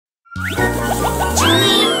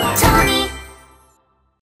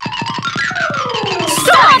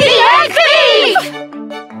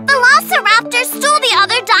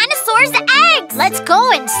go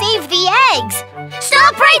and save the eggs.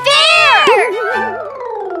 Stop right there!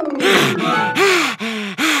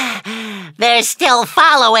 They're still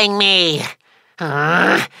following me.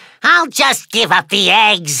 I'll just give up the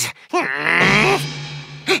eggs.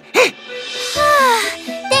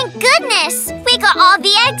 Thank goodness! We got all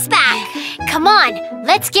the eggs back. Come on,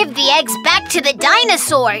 let's give the eggs back to the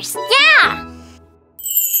dinosaurs. Yeah!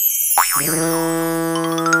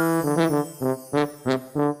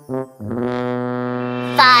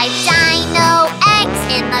 5 dino eggs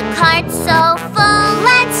in the cart so full.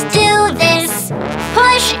 Let's do this.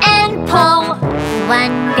 Push and pull.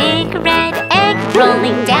 1 big red egg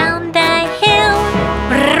rolling down the hill.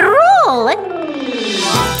 Roll!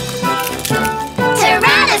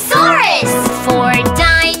 Tyrannosaurus! 4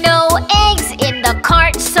 dino eggs in the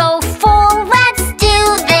cart so full. Let's do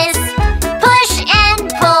this. Push and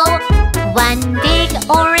pull. 1 big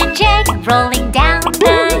orange egg rolling down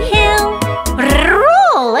the hill.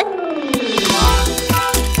 Roll!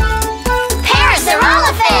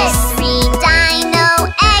 Parasaurolophus! 3 dino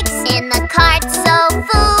eggs in the cart so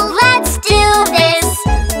full. Let's do this.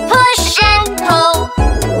 Push and pull.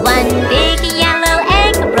 1 big yellow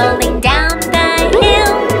egg rolling down the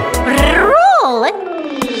hill. Roll!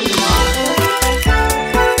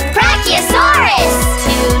 Brachiosaurus! 2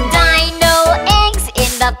 dino eggs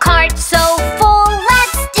in the cart so full.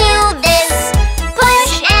 Let's do this.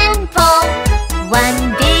 Push and pull.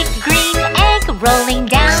 1 big green egg rolling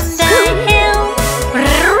down the hill.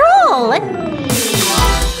 Roll!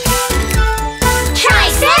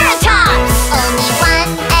 Triceratops! Only 1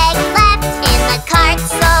 egg left in the cart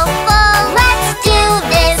so full. Let's do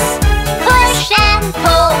this. Push and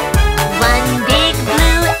pull. 1 big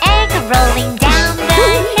blue egg rolling down the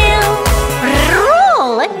hill.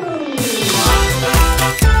 Roll!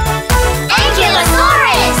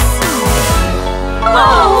 Ankylosaurus!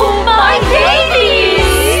 Oh, my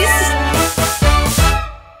babies!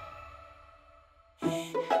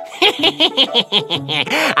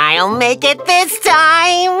 I'll make it this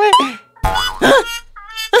time.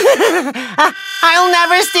 I'll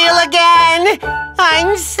never steal again.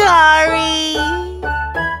 I'm sorry.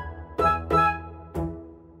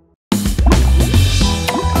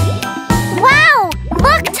 Wow!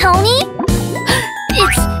 Look, Tony!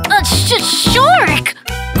 It's a shark!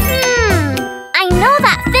 I know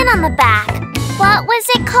that fin on the back. What was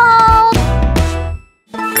it called?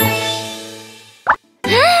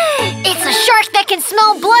 It's a shark that can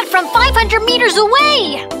smell blood from 500 meters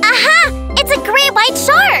away! Aha! It's a great white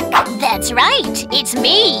shark! That's right. It's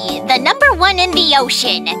me, the #1 in the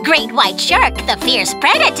ocean. Great white shark, the fierce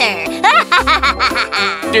predator.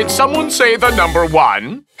 Did someone say the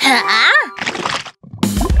 #1? Huh?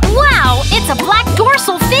 Wow, it's a black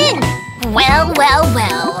dorsal fin! Well,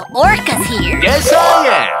 Orca's here. Yes, I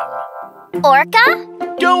am. Orca?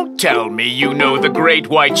 Don't tell me you know the great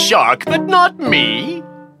white shark, but not me.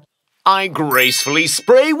 I gracefully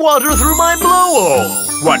spray water through my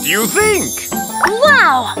blowhole. What do you think?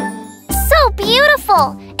 Wow! So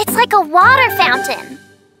beautiful! It's like a water fountain.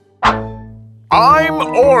 I'm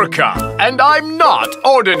Orca, and I'm not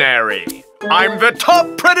ordinary. I'm the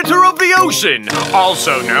top predator of the ocean,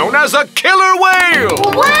 also known as a killer whale.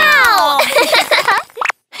 Wow!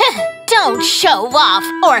 Don't show off,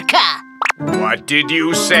 Orca. What did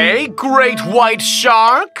you say, great white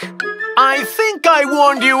shark? I think I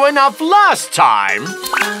warned you enough last time.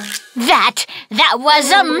 That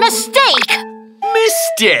was a mistake.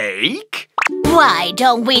 Mistake? Why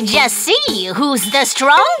don't we just see who's the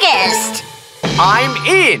strongest? I'm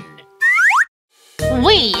in.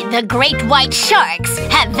 We, the great white sharks,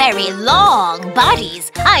 have very long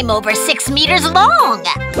bodies. I'm over 6 meters long.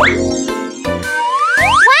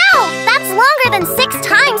 Wow, that's longer than 6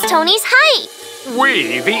 times Tony's height.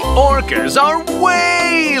 We, the orcas, are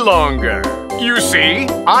way longer. You see,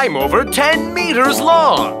 I'm over 10 meters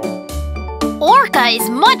long. Orca is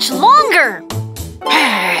much longer.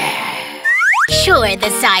 Sure, the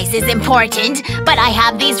size is important, but I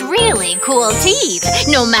have these really cool teeth.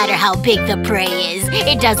 No matter how big the prey is,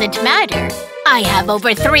 it doesn't matter. I have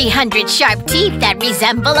over 300 sharp teeth that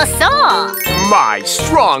resemble a saw. My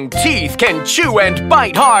strong teeth can chew and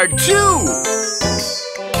bite hard, too.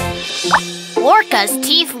 Orca's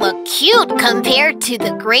teeth look cute compared to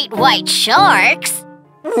the great white sharks.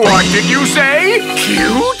 What did you say?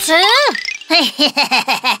 Cute?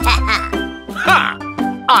 Ha!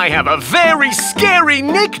 I have a very scary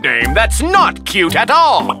nickname that's not cute at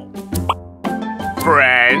all.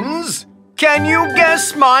 Friends, can you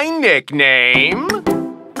guess my nickname?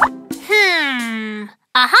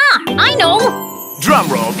 I know.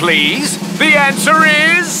 Drumroll, please. The answer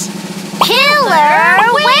is... Killer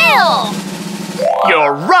Whale!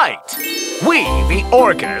 You're right! We, the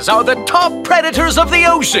orcas, are the top predators of the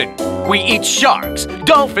ocean. We eat sharks,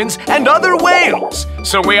 dolphins, and other whales.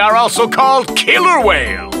 So we are also called killer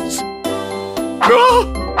whales.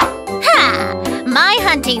 Ha! My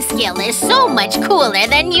hunting skill is so much cooler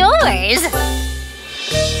than yours.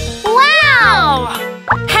 Wow!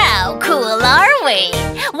 How cool are we?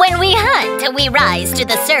 When we hunt, we rise to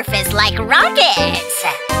the surface like rockets.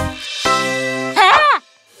 Ha!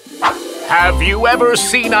 Have you ever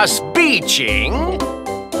seen us beaching?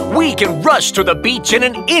 We can rush to the beach in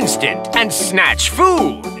an instant and snatch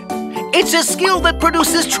food. It's a skill that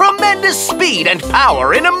produces tremendous speed and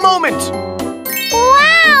power in a moment.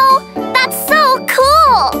 Wow! That's so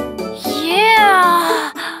cool!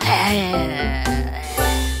 Yeah!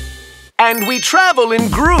 And we travel in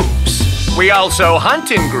groups. We also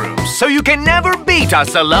hunt in groups, so you can never beat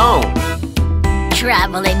us alone.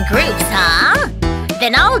 Travel in groups, huh?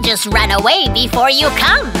 Then I'll just run away before you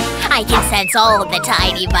come. I can sense all the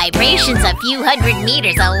tiny vibrations a few hundred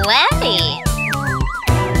meters away.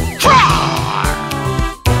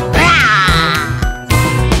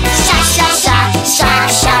 Shark,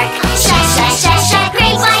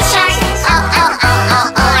 great white shark. Oh,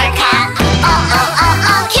 orca.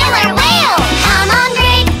 Oh, killer whale. Come on,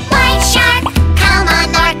 great white shark. Come on,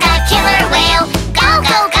 orca, killer whale. Go,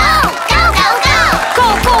 go, go, go, go, go. Go,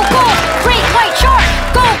 go, go, great white shark.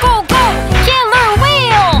 Go, go, go, killer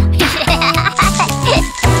whale.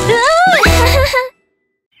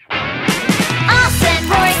 Awesome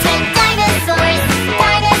horse and dinosaurs.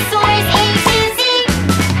 Dinosaurs A to Z.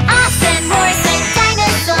 Awesome horse and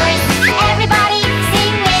dinosaurs. Everybody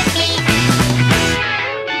sing with me.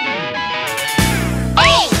 A,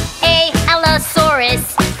 Allosaurus.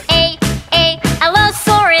 A,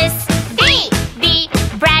 Allosaurus. B,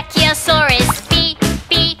 Brachiosaurus. B,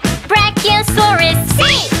 Brachiosaurus.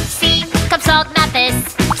 C, Compsognathus.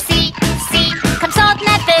 C,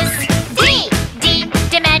 Compsognathus. D,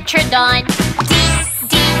 Dimetrodon. D,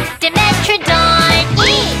 Dimetrodon. E,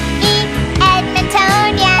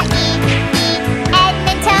 Edmontonia. E,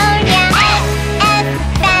 Edmontonia. F,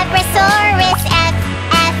 Fabrasaurus. F,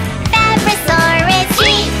 Fabrasaurus. G,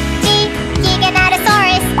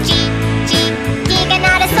 Giganotosaurus. G,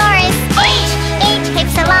 Giganotosaurus. H,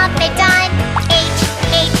 Hypsilophodon. H,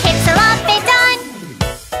 Hypsilophodon.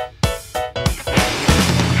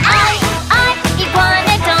 I,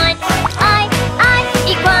 Iguanodon. I,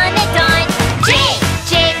 Iguanodon. J,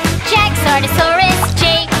 Jaxartosaurus. J,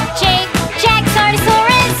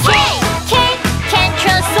 Jaxartosaurus. K,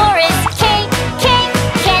 Kentrosaurus. K,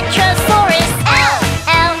 Kentrosaurus. L,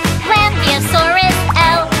 Lambeosaurus.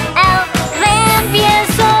 L,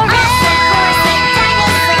 Lambeosaurus.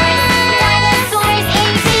 Dinosaurs A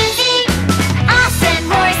to Z. Awesome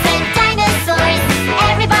horse and dinosaurs.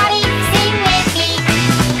 Everybody sing with me.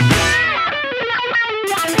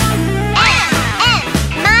 M,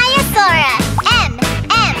 Maiasaura. M,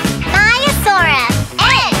 Maiasaura.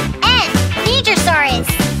 N, Megasaurus.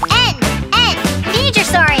 N,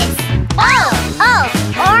 Megasaurus. O,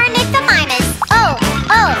 Ornithomimus. O,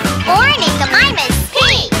 Ornithomimus. P,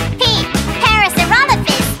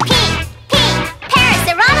 Parasaurolophus. P,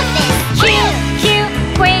 Parasaurolophus. Q,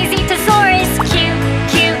 Quasitosaurus. Q,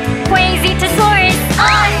 Quasitosaurus.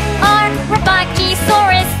 R,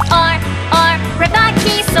 Rabachisaurus. R,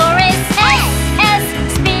 Rabachisaurus. S,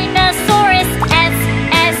 Spinosaurus. S,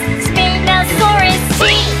 Spinosaurus.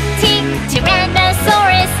 T,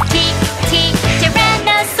 Tyrannosaurus. T,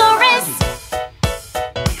 Tyrannosaurus.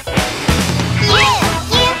 U,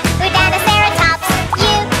 Udanoceratops. U,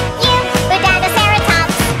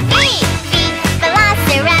 Udanoceratops. V,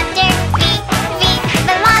 Velociraptor. V,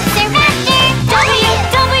 Velociraptor.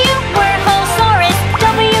 W, Werhosaurus.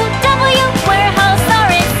 W,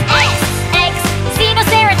 Werhosaurus. X,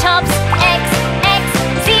 Xenoceratops. X,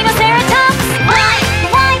 Xenoceratops. Y,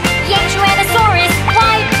 𝘽𝙀𝙎𝙏.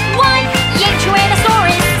 Y,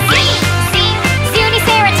 𝘽𝙀𝙎𝙏. Z,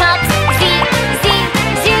 Zuniceratops. Z,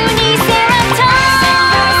 Zuniceratops.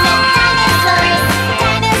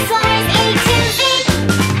 Dinosaurs A to Z.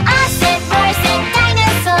 Awesome horse and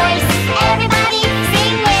dinosaurs. Everybody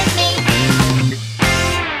sing with me.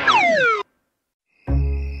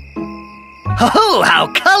 Oh, how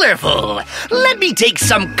colorful! Let me take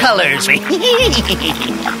some colors.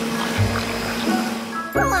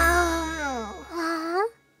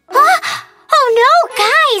 Oh no,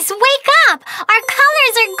 guys, wake up! Our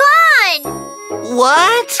colors are gone!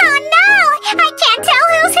 What? Oh no! I can't tell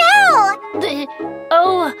who's who!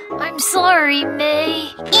 Oh, I'm sorry,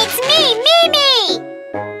 May. It's me, Mimi!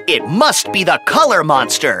 It must be the color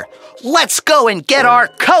monster. Let's go and get our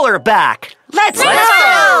color back. Let's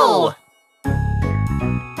go!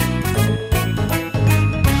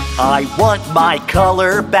 I want my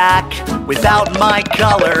color back. Without my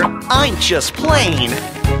color, I'm just plain.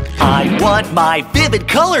 I want my vivid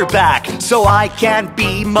color back so I can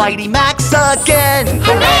be Mighty Max again.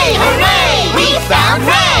 Hooray, hooray! We found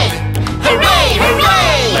red! Hooray,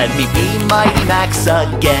 hooray! Let me be Mighty Max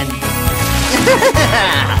again.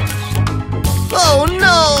 Oh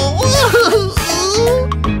no!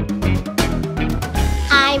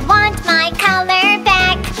 I want my color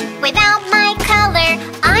back. Without my color,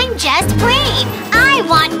 I'm just plain. I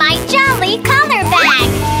want my jolly color back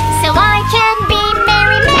so I can be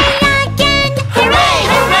Mary May again. Hooray,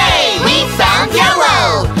 hooray! We found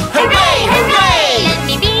yellow! Hooray, hooray! Let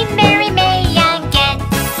me be Mary May again.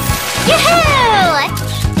 Yoo-hoo!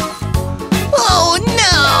 Oh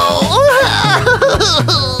no!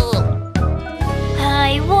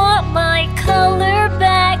 I want my color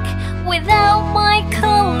back. Without my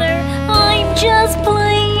color, I'm just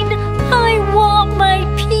plain. I want my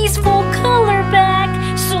peaceful color back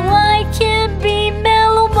so I can be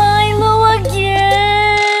Mellow Milo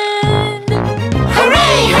again.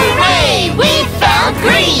 Hooray, hooray! We found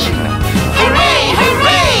green! Hooray,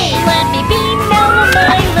 hooray! Let me be Mellow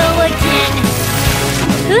Milo again.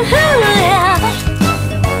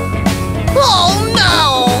 Oh no!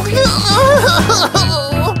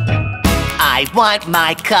 I want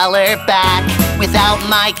my color back. Without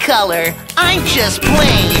my color, I'm just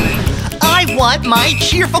plain. I want my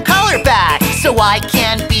cheerful color back so I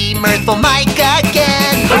can be Mirthful Mike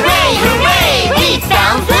again. Hooray, hooray! We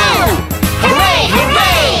found blue! Hooray,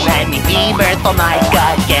 hooray! Let me be Mirthful Mike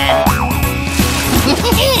again.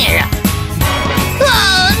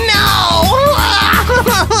 Oh no!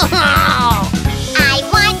 I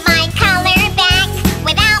want my color back.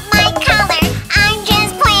 Without my color, I'm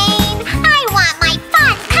just plain. I want my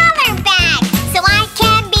fun color back so I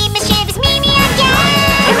can be Mischievous Mimi again.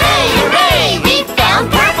 Hooray, hooray! We found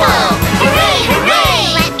purple! Hooray, hooray!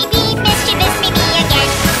 Let me be Mischievous Mimi again.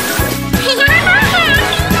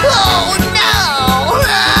 Oh no!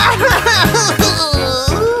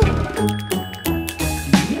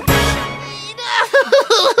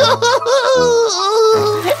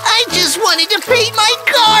 I just wanted to paint my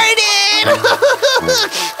garden!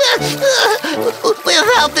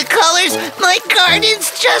 Without the colors, my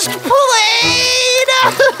garden's just plain!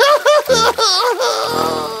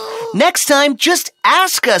 Next time, just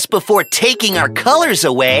ask us before taking our colors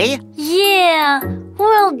away. Yeah,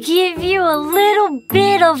 we'll give you a little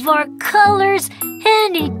bit of our colors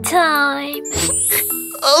anytime.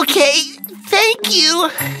 Okay, thank you.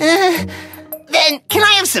 Then, can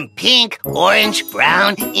I have some pink, orange,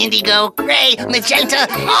 brown, indigo, gray, magenta,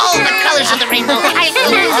 all the colors of the rainbow?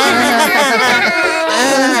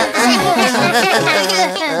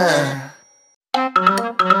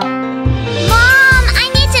 Mom, I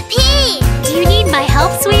need to pee! Do you need my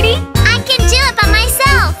help, sweetie? I can do it by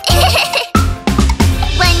myself!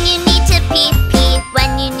 When you need to pee, pee.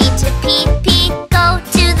 When you need to pee, pee. Go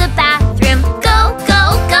to the bathroom. Go, go,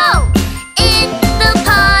 go! In the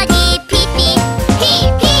potty, pee, pee. Pee,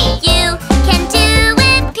 pee. You can do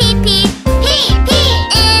it, pee, pee. Pee, pee.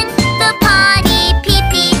 In the potty, pee,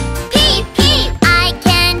 pee. Pee, pee. I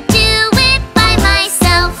can do it by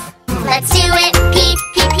myself. Let's do it, pee,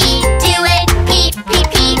 pee, pee. Do it, pee, pee,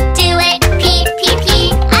 pee. Do it, pee, pee, pee.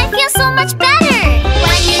 I feel so much better.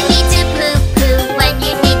 When you need to poo, poo. When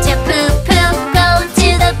you need to poo, poo. Go to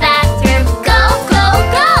the bathroom. Go, go,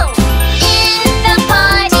 go. In the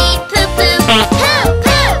potty, poo, poo. Poo,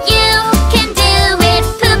 poo. You can do it,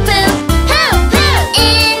 poo, poo. Poo, poo.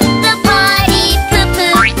 In the potty, poo,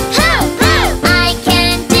 poo. Poo, poo. I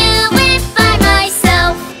can do it by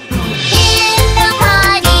myself. In the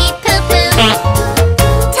potty, poo, poo.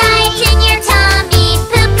 Tighten your tummy,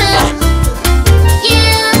 poo, poo.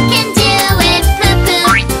 You can do it, poo, poo.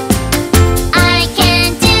 I can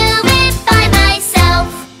do it by myself.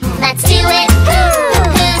 Let's do it, poo,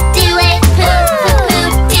 poo. Do it, poo, poo, poo.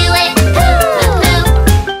 Do it, poo, poo, poo.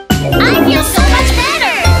 I feel so much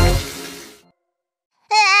better.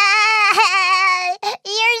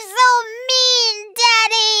 You're so mean,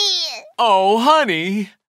 Daddy. Oh, honey.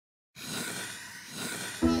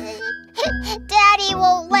 Daddy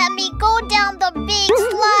won't let me go down the big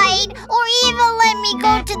slide or even let me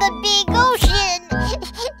go to the big ocean.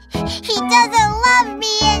 He doesn't love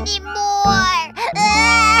me anymore.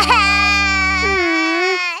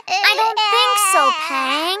 I don't think so,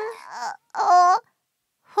 Pang.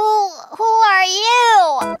 Who are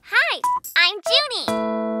you? Hi, I'm Juny.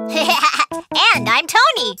 And I'm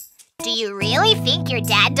Tony. Do you really think your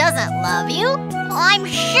dad doesn't love you? I'm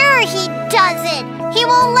sure he doesn't. He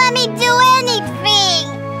won't let me do anything.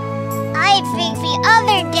 I I think the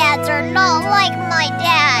other dads are not like my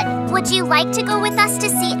dad. Would you like to go with us to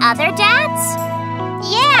see other dads?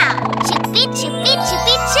 Yeah! Chippy, chippy,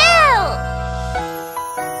 chippy, choo!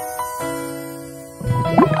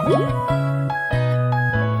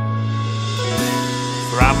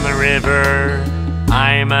 From the river,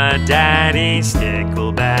 I'm a daddy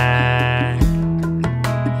stickleback.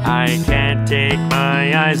 I can't take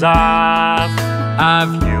my eyes off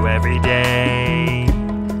of you every day.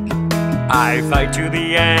 I fight to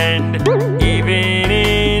the end, even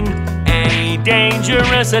in any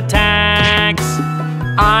dangerous attacks.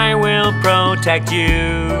 I will protect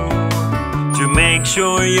you to make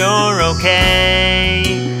sure you're okay.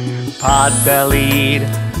 Pot-bellied,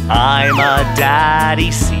 I'm a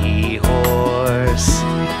daddy seahorse.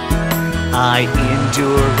 I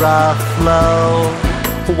endure rough flow,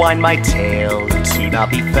 wind my tail to not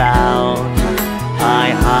be found.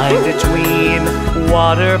 I hide between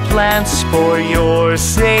water plants for your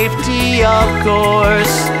safety, of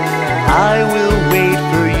course. I will wait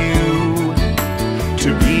for you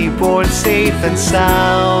to be born safe and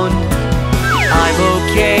sound. I'm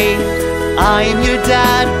okay, I'm your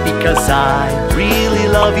dad because I really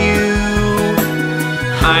love you.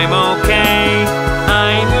 I'm okay,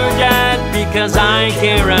 I'm your dad because I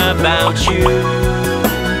care about you.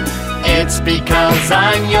 It's because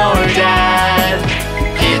I'm your dad.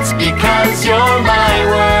 It's because you're my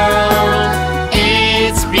world.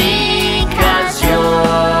 It's because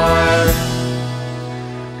you're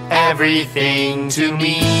everything to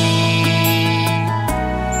me.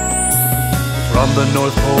 From the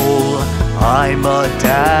North Pole, I'm a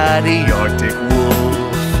daddy Arctic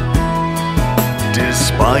wolf.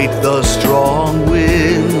 Despite the strong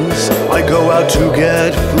winds, I go out to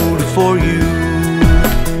get food for you.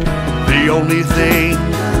 The only thing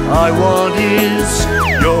I want is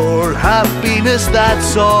your happiness,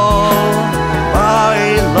 that's all.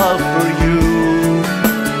 My love for you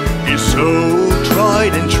is so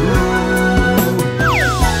tried and true.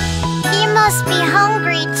 He must be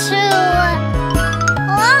hungry too.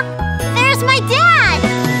 Huh? There's my dad!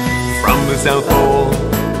 From the South Pole,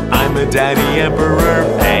 I'm a daddy emperor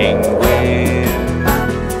penguin.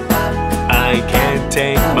 I can't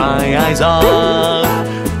take my eyes off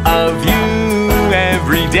of you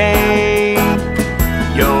every day.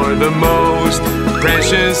 You're the most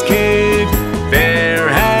precious kid there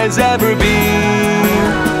has ever been.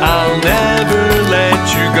 I'll never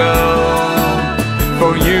let you go.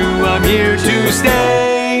 For you, I'm here to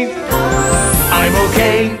stay. I'm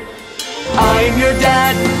okay, I'm your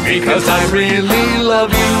dad because I really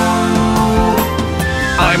love you.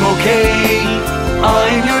 I'm okay,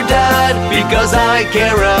 I'm your dad because I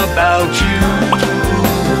care about you.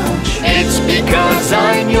 It's because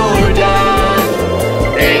I'm your dad.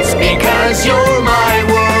 It's because you're my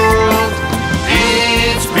world.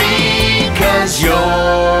 It's because you're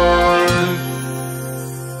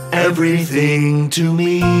everything to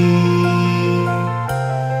me.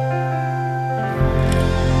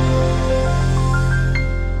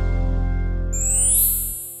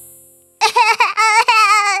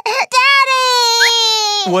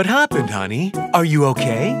 Daddy! What happened, honey? Are you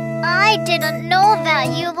okay? I didn't know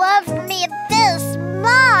that you loved me this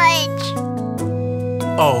much.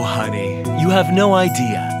 Oh, honey, you have no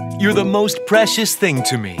idea. You're the most precious thing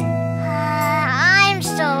to me. I'm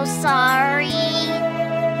so sorry.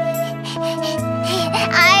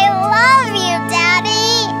 I love you,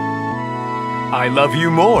 Daddy. I love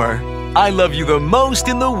you more. I love you the most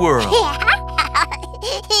in the world.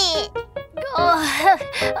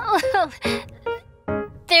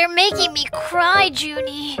 They're making me cry,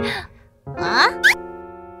 Juny. Huh?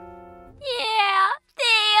 Yeah,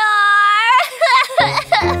 they are.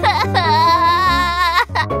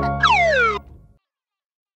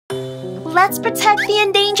 Let's protect the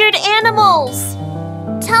endangered animals!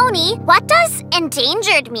 Tony, what does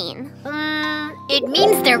endangered mean? It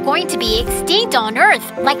means they're going to be extinct on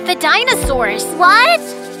Earth, like the dinosaurs. What?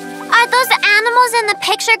 Are those animals in the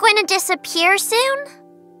picture going to disappear soon?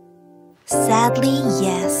 Sadly,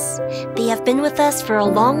 yes. They have been with us for a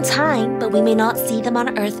long time, but we may not see them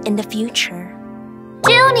on Earth in the future.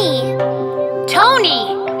 Juny!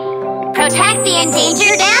 Tony! Protect the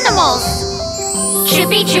endangered animals!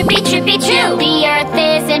 Chippy, chippy, chippy, choo! The Earth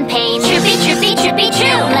is in pain. Chippy, chippy, chippy,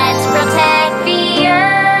 choo! Let's protect the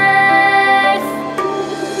Earth!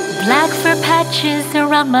 Black fur patches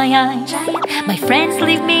around my eyes. My friends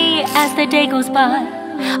leave me as the day goes by.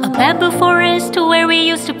 A bamboo forest where we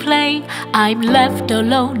used to play. I'm left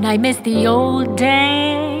alone, I miss the old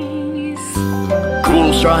days.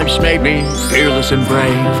 Cool stripes made me fearless and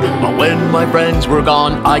brave, but when my friends were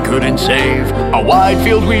gone, I couldn't save a wide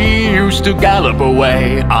field we used to gallop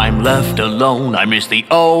away. I'm left alone, I miss the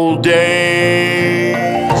old days.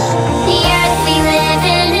 The earth we live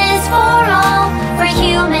in is for all, for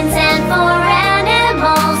humans and for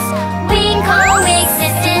animals. We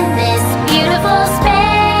coexist in this beautiful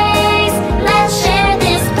space. Let's share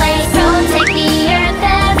this place, protect the earth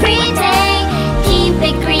every day, keep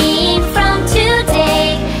it green from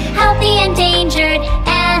today, help the endangered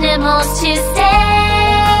animals to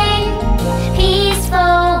stay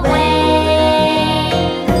peaceful way.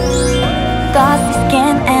 Glossy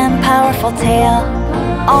skin and powerful tail,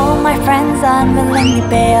 all my friends unwillingly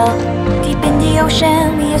bail. Deep in the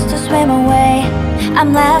ocean we used to swim away.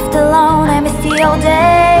 I'm left alone, I miss the old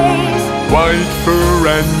days. White fur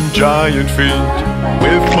and giant feet,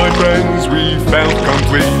 with my friends we felt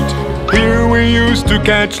complete. Here we used to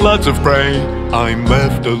catch lots of prey. I'm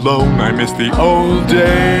left alone, I miss the old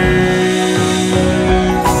days.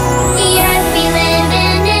 The earth we live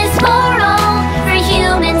in is for all, for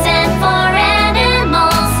humans and for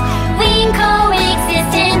animals. We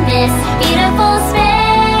coexist in this beautiful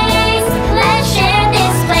space. Let's share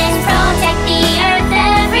this place, protect the earth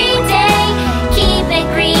every day, keep it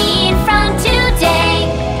green from today,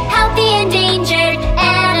 help the endangered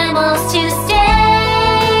animals to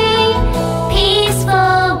stay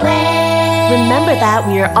peaceful way. Remember that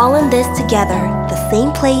we are all in this together, the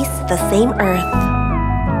same place, the same earth.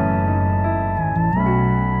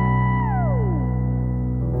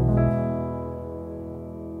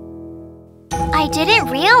 I didn't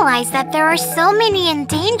realize that there are so many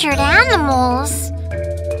endangered animals.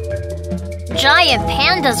 Giant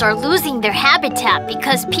pandas are losing their habitat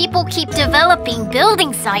because people keep developing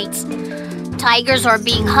building sites. Tigers are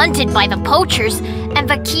being hunted by the poachers, and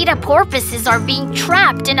vaquita porpoises are being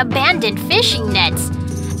trapped in abandoned fishing nets.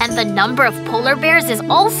 And the number of polar bears is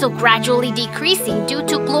also gradually decreasing due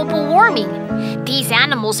to global warming. These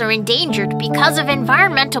animals are endangered because of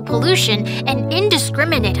environmental pollution and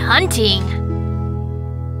indiscriminate hunting.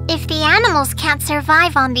 If the animals can't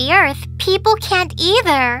survive on the earth, people can't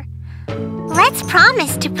either. Let's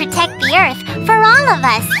promise to protect the earth for all of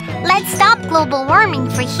us. Let's stop global warming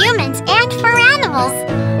for humans and for animals.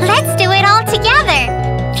 Let's do it all together.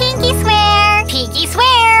 Pinky swear! Pinky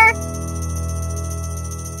swear!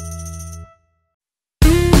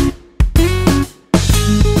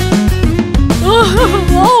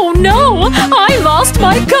 Oh no! I lost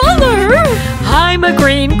my color! I'm a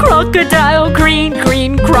green crocodile, green,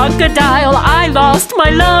 green crocodile. I lost my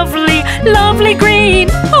lovely, lovely green.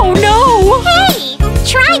 Oh no! Hey!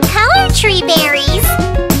 Try color tree berries!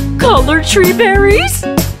 Color tree berries?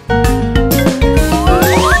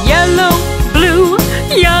 Yellow, blue,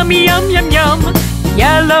 yummy, yum, yum, yum.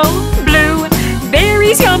 Yellow, blue,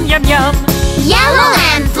 berries, yum, yum, yum. Yellow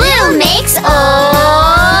and blue makes,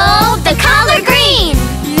 oh, the color green!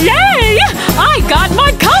 Yay! I got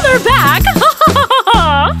my color back!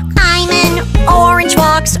 I'm an orange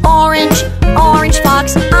fox, orange, orange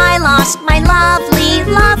fox. I lost my lovely,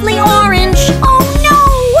 lovely orange. Oh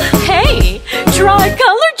no! Hey, try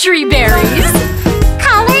color tree berries.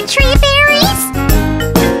 Color tree berries?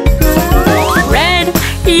 Red,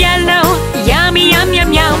 yellow, yummy, yum,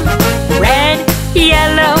 yum, yum. Red,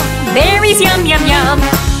 yellow, berries, yum, yum, yum.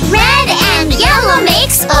 Red and yellow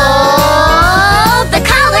makes, oh, the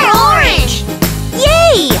color orange.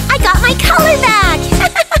 Yay! I got my color back.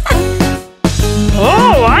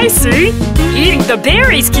 Oh, I see. Eating the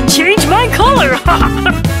berries can change my color.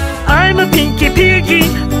 I'm a pinky piggy,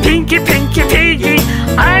 pinky, pinky piggy.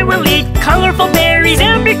 I will eat colorful berries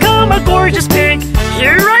and become a gorgeous pig.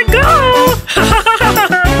 Here I go.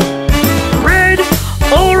 Red,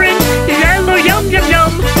 orange, yellow, yum, yum,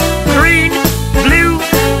 yum. Green, blue,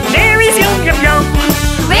 berries, yum, yum, yum.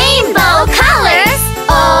 Rainbow colors,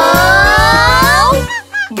 oh.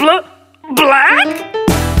 Black?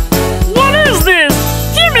 What is this?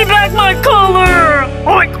 Give me back my color!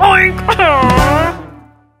 Oink, oink!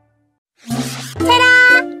 Ta-da!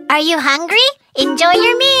 Are you hungry? Enjoy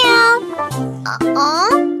your meal.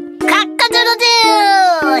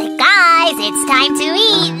 Cock-a-doodle-doo! Guys, it's time to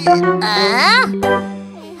eat.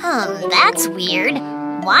 That's weird.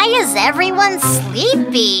 Why is everyone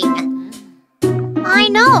sleeping? I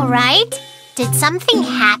know, right? Did something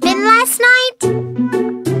happen last night?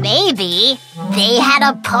 Maybe they had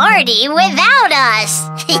a party without us.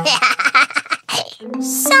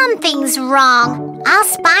 Something's wrong. I'll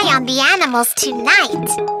spy on the animals tonight.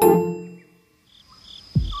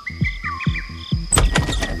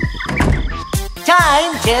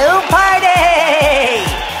 Time to party!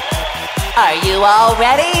 Are you all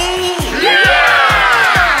ready? Yeah!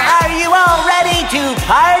 to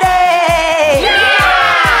party!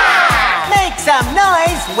 Yeah! Make some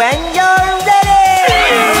noise when you're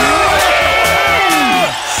ready!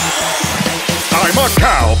 I'm a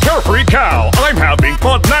cow, carefree cow. I'm having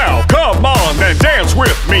fun now. Come on and dance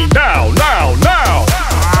with me now, now, now.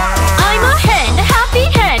 I'm a hen,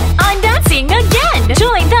 happy hen. I'm dancing again.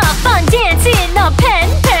 Join the fun dance in a pen,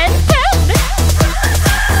 pen, pen.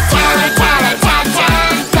 Ta-ta-ta-ta-ta,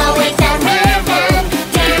 go with the rhythm.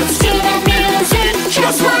 Dance to the music,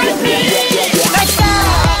 just like me. Let's go!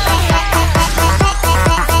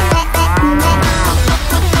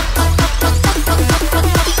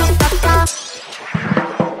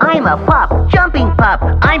 I'm a pup, jumping pup.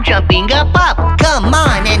 I'm jumping up, up. Come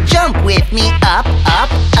on and jump with me up,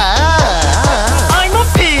 up, up. I'm a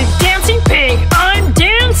pig, dancing pig. I'm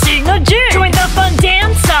dancing a jig. Join the fun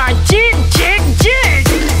dance, a jig, jig, jig.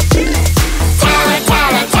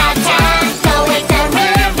 Ta-ta-ta-ta-ta, go with the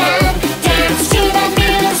rhythm. Dance to the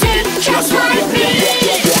music, just like me.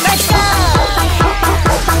 Let's go!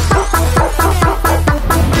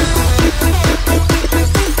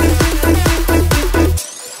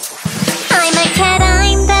 I'm a cat,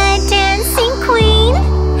 I'm the dancing queen.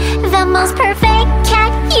 The most perfect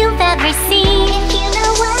cat you've ever seen. If you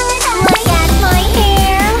know what I look at my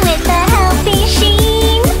hair with a healthy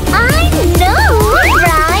sheen. I know,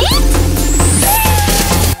 right?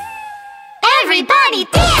 Everybody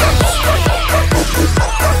dance!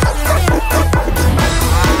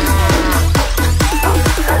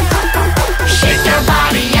 Shake your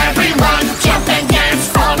body, everyone. Jump and dance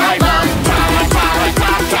all night long.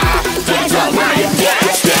 Ta-ta-ta-ta-ta. Dance all night.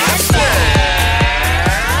 Dance, dance, dance.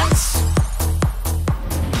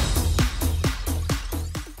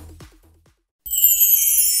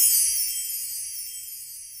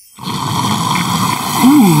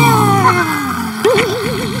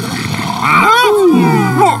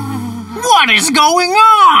 What is going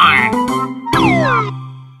on?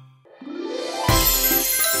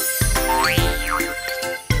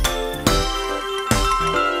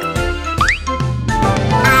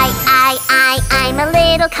 I'm a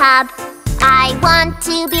little cub. I want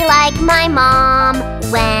to be like my mom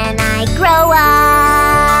when I grow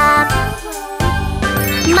up.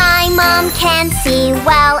 My mom can see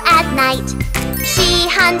well at night. She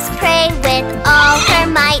hunts prey with all her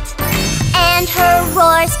might, and her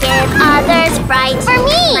roars give others fright. For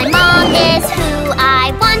me, my mom is who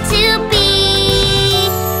I want to be,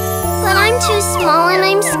 but I'm too small and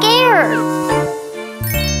I'm scared.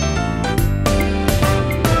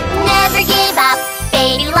 Never give up,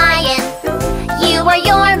 baby lion. You are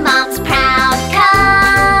your mom's proud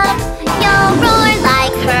cub. You'll roar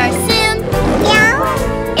like her soon, meow,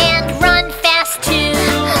 and run fast too.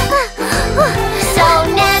 So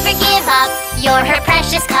never give up, you're her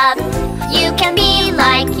precious cub. You can be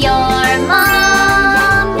like your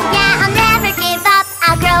mom. Yeah, I'll never give up.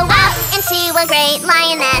 I'll grow up into a great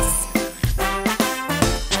lioness.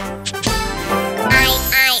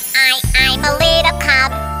 I'm a little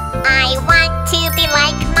cub. I want to be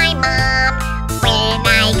like my mom when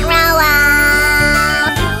I grow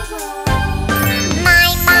up. My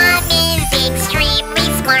mom is extremely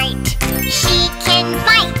smart. She can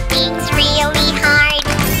fight things really hard,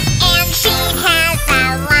 and she has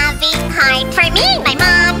a loving heart. For me, my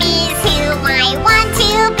mom is who I want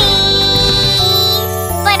to be,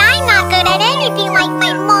 but I'm not good at anything like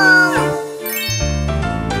my mom.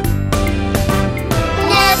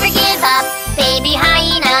 Never give up, baby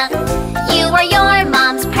hyena. You are your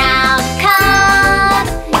mom's proud cub.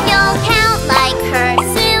 You'll count like her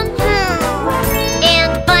soon,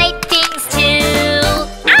 and bite things too.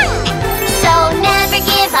 So never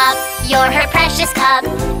give up, you're her precious cub.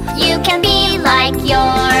 You can be like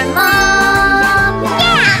your mom.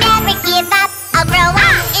 Yeah, never give up. I'll grow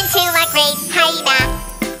up into a great hyena.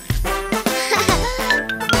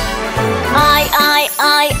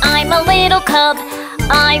 I'm a little cub.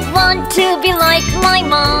 I want to be like my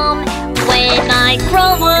mom when I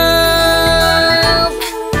grow up.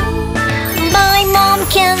 My mom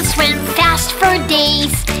can swim fast for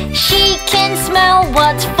days. She can smell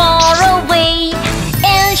what's far away,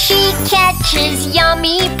 and she catches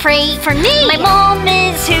yummy prey. For me, my mom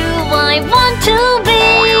is who I want to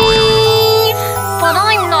be, but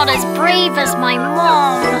I'm not as brave as my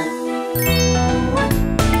mom.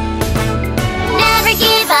 Never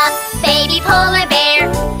give up, baby polar bear.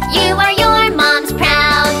 You are your mom's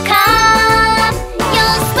proud cub.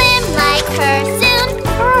 You'll swim like her soon,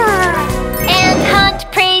 and hunt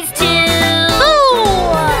praise too.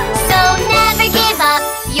 So never give up,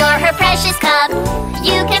 you're her precious cub.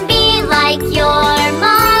 You can be like your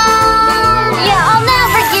mom. Yeah, I'll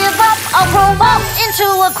never give up. I'll grow up into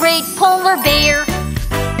a great polar bear.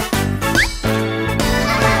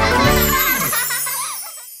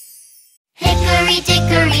 Hickory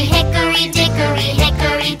dickory, hickory dickory,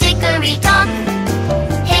 hickory dickory dock.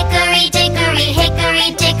 Hickory dickory, hickory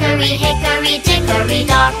dickory, hickory dickory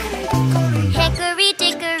dock. Hickory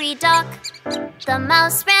dickory dock. The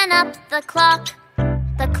mouse ran up the clock.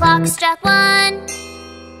 The clock struck 1.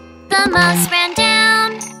 The mouse ran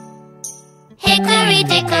down. Hickory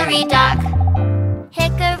dickory dock.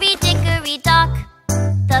 Hickory dickory dock.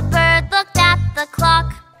 The bird looked at the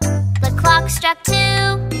clock. The clock struck 2.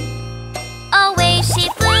 Away she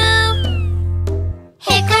flew.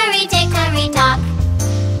 Hickory dickory dock.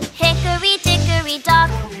 Hickory dickory dock.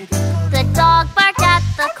 The dog barked at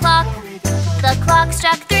the clock. The clock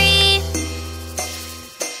struck 3.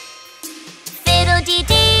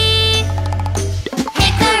 Fiddle-dee-dee.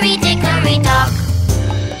 Hickory dickory dock.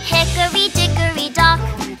 Hickory dickory dock.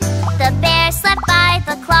 The bear slept by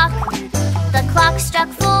the clock. The clock struck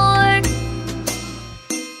 4.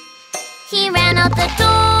 He ran out the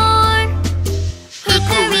door.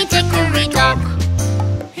 Hickory dickory dock.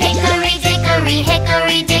 Hickory dickory,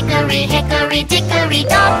 hickory dickory, hickory dickory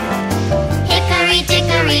dock. Hickory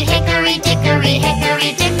dickory, hickory dickory,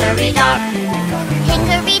 hickory dickory dock.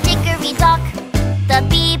 Hickory dickory dock. The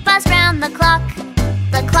bee buzzed round the clock.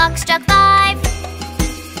 The clock struck 5.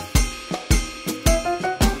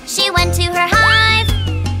 She went to her hive.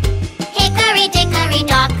 Hickory dickory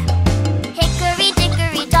dock. Hickory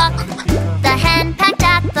dickory dock. The hen pecked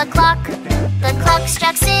at the clock. The clock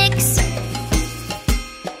struck 6.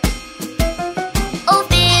 Oh,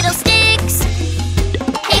 fiddlesticks.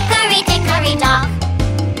 Hickory dickory dock.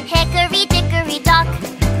 Hickory dickory dock.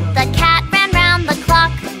 The cat ran round the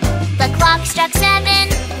clock. The clock struck 7.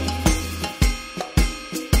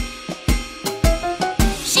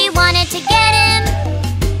 She wanted to get him.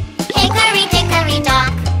 Hickory dickory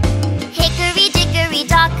dock. Hickory dickory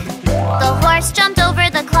dock. The horse jumped over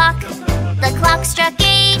the clock. The clock struck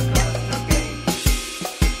 8.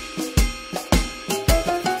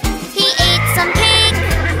 He ate some cake.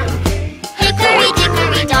 Hickory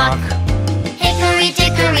dickory dock. Hickory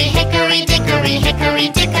dickory, hickory dickory, hickory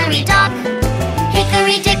dickory dock.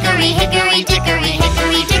 Hickory dickory, hickory dickory,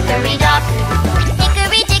 hickory dickory dock.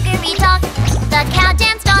 Hickory dickory dock. The cow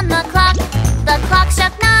danced on the clock. The clock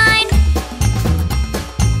struck 9.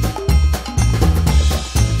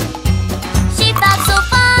 She felt so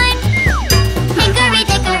fine. Hickory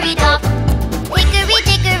dickory dock. Hickory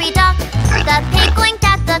dickory dock. The pig blinked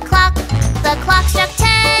at the clock. The clock struck 10.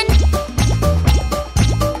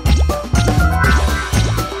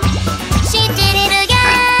 She did it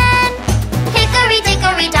again. Hickory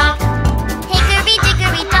dickory dock. Hickory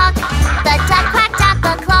dickory dock. The duck quacked at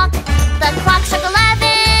the clock. The clock struck 11.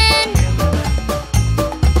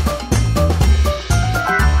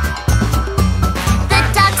 The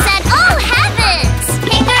duck said, "Oh heavens!"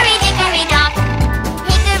 Hickory dickory dock.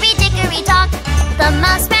 Hickory dickory dock. The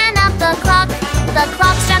mouse ran up the clock. The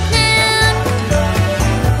clock struck noon.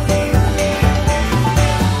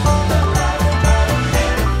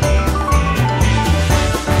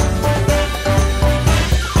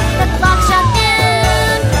 The clock struck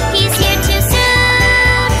noon. He's here too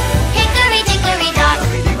soon. Hickory dickory dock.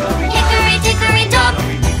 Hickory dickory dock.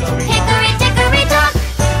 Hickory dickory dock.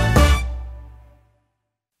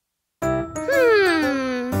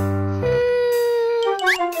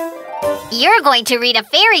 You're going to read a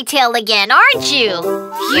fairy tale again, aren't you?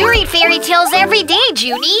 You read fairy tales every day,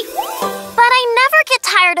 Juny. But I never get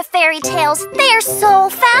tired of fairy tales. They are so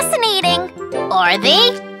fascinating. Are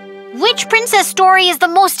they? Which princess story is the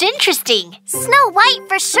most interesting? Snow White,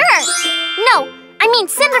 for sure. No, I mean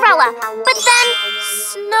Cinderella. But then,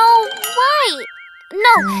 Snow White.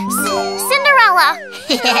 No, Cinderella.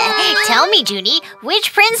 Tell me, Juny,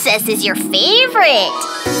 which princess is your favorite?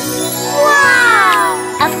 Wow!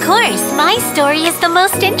 Of course, my story is the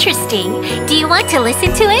most interesting. Do you want to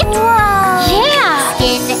listen to it? Wow! Yeah!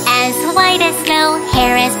 Skin as white as snow,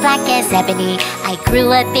 hair as black as ebony. I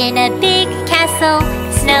grew up in a big castle,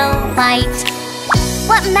 Snow White.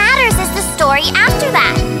 What matters is the story after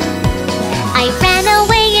that. I ran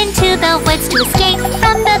away into the woods to escape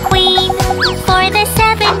from the queen. For the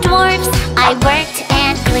 7 dwarfs, I worked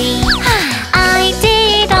and cleaned. I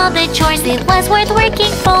did all the chores, it was worth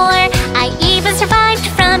working for. I even survived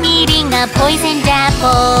from eating a poisoned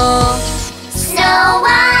apple. Snow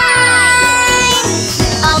White!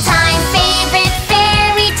 All-time favorite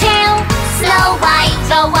fairy tale. Snow White,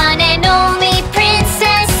 the one and only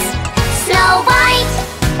princess. Snow White,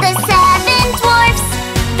 the 7 dwarfs,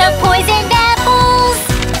 the poisoned apples.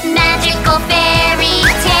 Magical fairy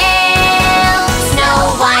tale. Snow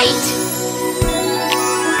White.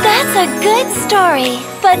 a good story,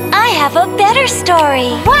 but I have a better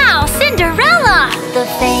story. Wow, Cinderella! The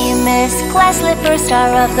famous glass slipper star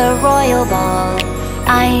of the royal ball.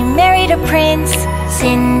 I married a prince,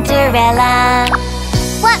 Cinderella.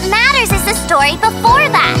 What matters is the story before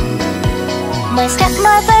that. My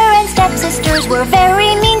stepmother and stepsisters were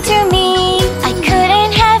very mean to me. I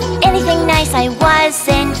couldn't have anything nice, I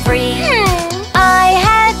wasn't free. I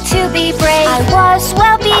had to be brave, I was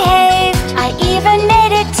well behaved. I even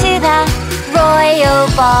made it to the royal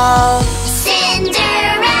ball.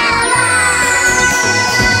 Cinderella!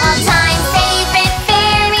 All-time favorite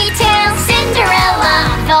fairy tale, Cinderella.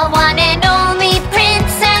 The one and only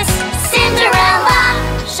princess, Cinderella.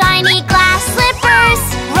 Shiny glass slippers,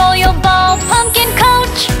 Royal ball, pumpkin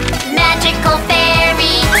coach. magical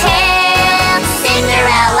fairy tale,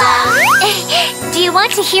 Cinderella. Do you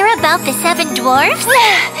want to hear about the 7 dwarfs?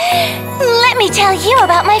 Let me tell you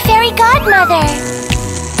about my fairy godmother.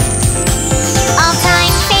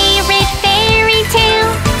 All-time favorite fairy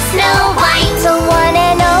tale, Snow White. The one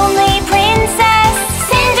and only princess,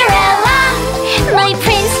 Cinderella. my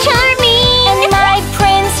Prince Charming, and my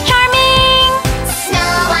Prince Charming.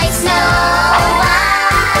 Snow White, Snow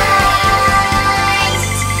White,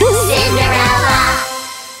 Cinderella.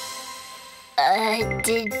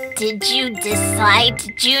 Did you decide,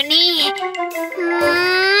 Juny?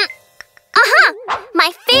 My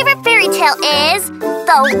favorite fairy tale is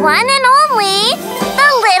the one and only The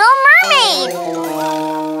Little Mermaid.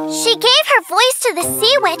 She gave her voice to the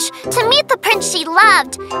sea witch to meet the prince she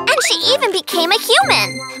loved, and she even became a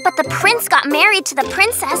human. But the prince got married to the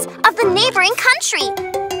princess of the neighboring country.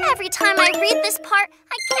 Every time I read this part,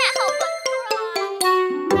 I can't help but cry.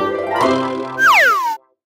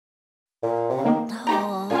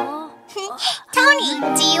 Tony,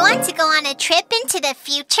 do you want to go on a trip into the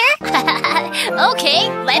future? Okay,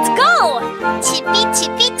 let's go! Chippy,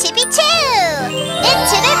 chippy, chippy, choo!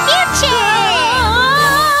 Into the future!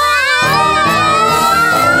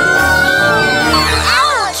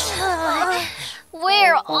 Ouch!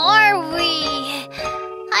 Where are we?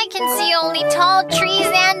 I can see only tall trees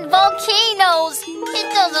and volcanoes.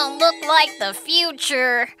 It doesn't look like the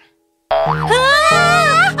future.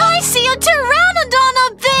 I see a pteranodon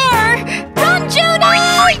up there! Run,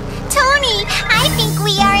 Juny! Tony, I think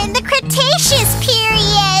we are in the Cretaceous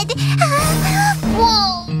period.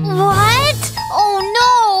 Whoa, what? Oh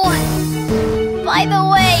no! By the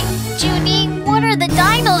way, Juny, what are the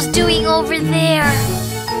dinos doing over there?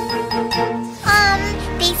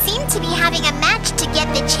 They seem to be having a match to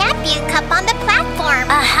get the champion cup on the platform.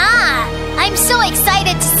 Aha! I'm so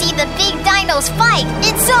excited to see the big dinos fight!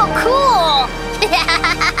 It's so cool!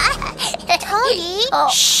 Tony?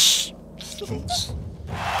 Shh!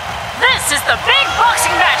 This is the big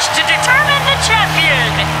boxing match to determine the champion!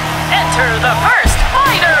 Enter the first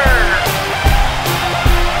fighter!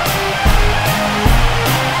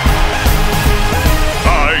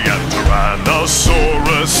 I am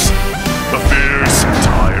Tyrannosaurus, the fierce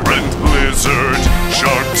tyrant lizard,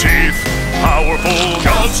 sharp teeth, powerful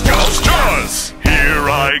jaws, jaws, jaws. Here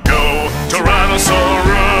I go,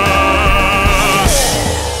 Tyrannosaurus.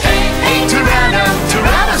 Hey,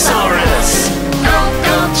 Tyrannosaurus! Go,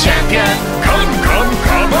 go, champion! Come, come,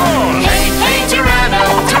 come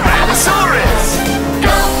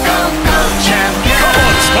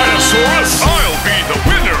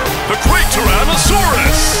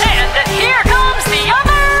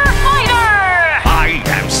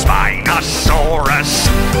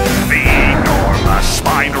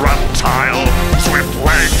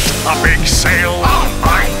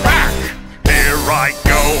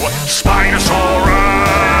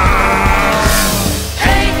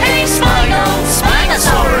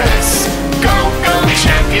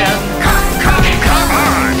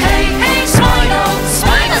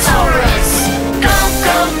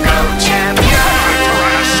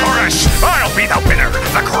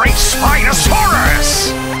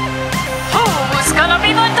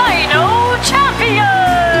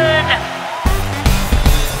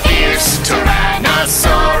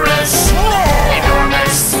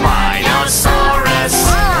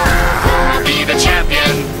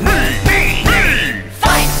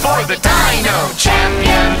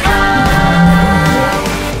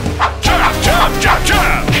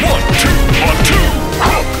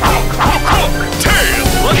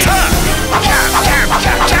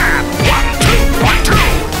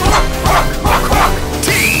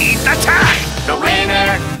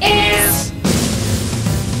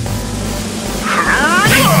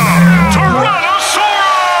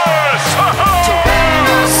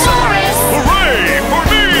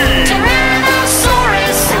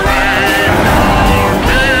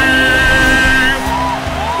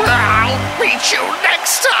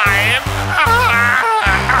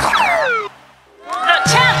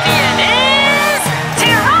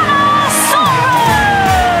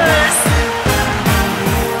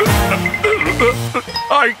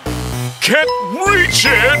can't reach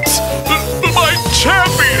it! My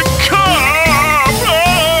champion cup!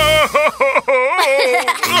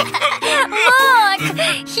 Look!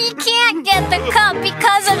 He can't get the cup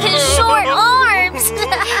because of his short arms!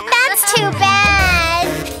 That's too bad.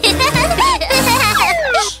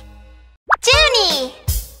 Juny!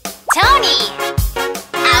 Tony!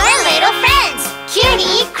 Our little friends,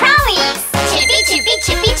 cutie crawlies. Chippy, chippy,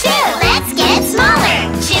 chippy, choo. Let's get smaller.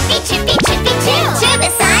 Chippy, chippy, chippy, choo. To the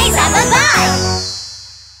size of a ball.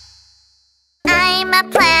 I'm a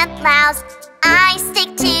plant louse. I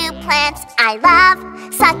stick to plants. I love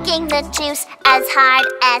sucking the juice as hard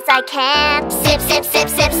as I can. Sip, sip, sip,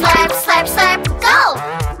 sip, slurp, slurp, slurp, go!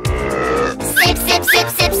 Sip, sip, sip,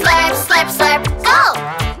 sip, slurp, slurp, slurp, go!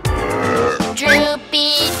 Droopy,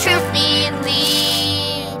 droopy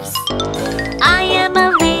leaves. I am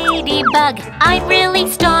a ladybug. I'm really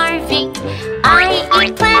starving. I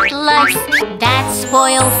eat plant lice that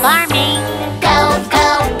spoil farming. Go, go,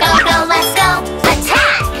 go, go, let's go!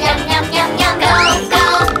 Attack! Yum, yum, yum, yum. Go, go,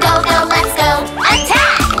 go, go, let's go!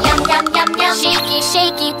 Attack! Yum, yum, yum, yum. Shaky,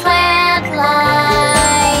 shaky plant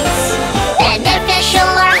lice. Beneficial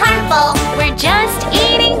or harmful? We're just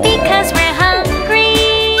eating because we're hungry.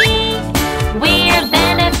 We're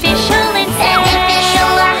beneficial instead.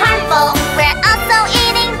 Beneficial or harmful? We're also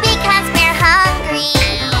eating because we're hungry.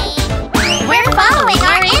 We're following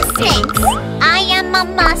our instincts. I am a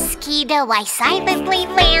mosquito. I silently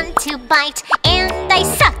land to bite, and I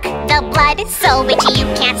suck the blood. It's so itchy you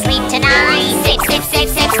can't sleep tonight. Sip, sip, sip,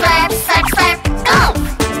 sip, slurp, slurp, slurp, go!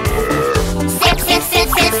 Sip, sip, sip,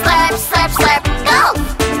 sip, slurp, slurp, slurp, go!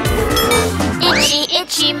 Itchy,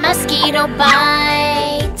 itchy mosquito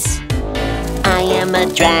bite. I am a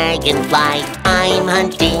dragonfly. I'm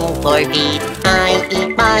hunting for meat. I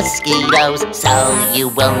eat mosquitoes, so you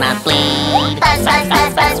will not bleed. Buzz, buzz,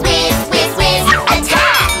 buzz, buzz, whiz, whiz, whiz,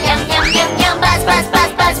 attack! Yum, yum, yum, yum, buzz, buzz,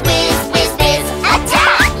 buzz, buzz, whiz, whiz, whiz,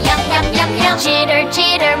 attack! Yum, yum, yum, yum. Chitter,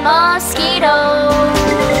 chitter mosquitoes.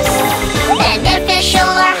 Beneficial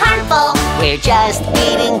or harmful? We're just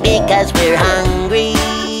eating because we're hungry.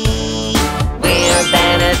 We're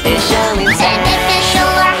beneficial inside. Beneficial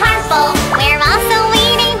or harmful? We're also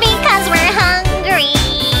eating because we're hungry.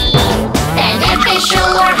 Beneficial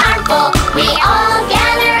or harmful? We all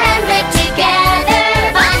gather and live together.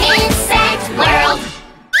 Fun insect world.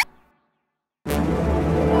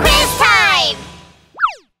 Quiz time!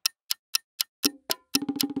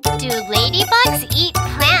 Do ladybugs eat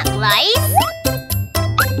plant lice?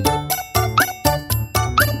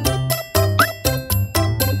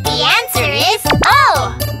 The answer is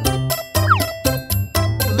oh!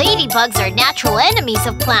 Ladybugs are natural enemies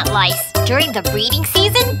of plant lice. During the breeding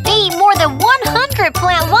season, they eat more than 100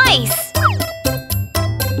 plant lice.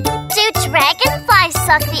 Do dragonflies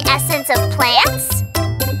suck the essence of plants?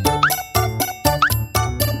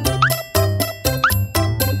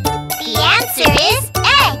 The answer is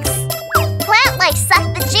eggs. Plant lice suck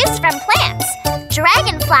the juice from plants.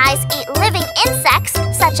 Dragonflies eat living insects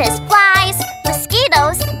such as flies,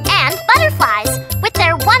 mosquitoes, and butterflies with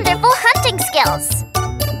their wonderful hunting skills.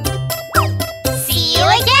 See you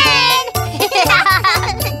again!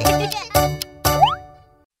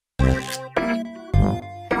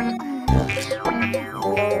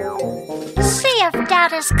 See if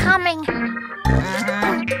Dad is coming.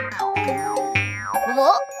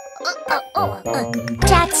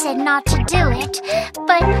 Dad said not to do it,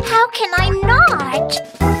 but how can I not?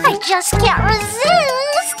 I just can't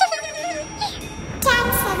resist. Dad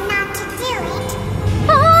said not to do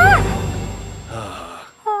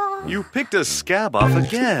it. You picked a scab off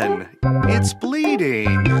again. It's bleeding.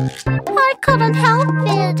 I couldn't help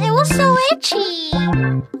it. It was so itchy.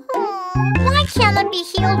 Why can't it be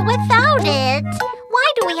healed without it?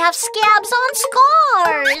 Why do we have scabs on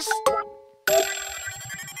scars?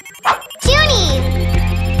 Juny!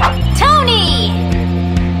 Tony!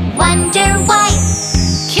 Wonder why?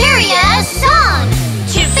 Curious song!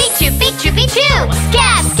 Chippy, chippy, chippy, choo!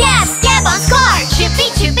 Scab, scab, scab on scar! Chippy,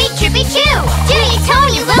 chippy, chippy, choo!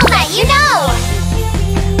 JunyTony will let you know!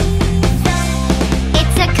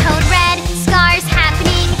 It's a code red, scars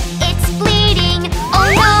happening, it's bleeding. Oh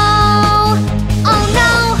no! Oh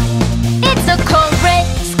no! It's a cold red,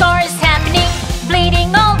 scars happening,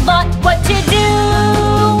 bleeding a lot. What to do?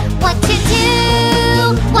 What to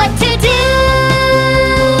do? What to do?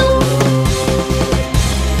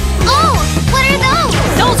 Oh! What are those?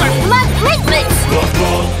 Those are blood platelets! Blood,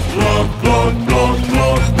 blood, blood, blood, blood,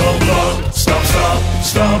 blood, blood, blood. Stop, stop,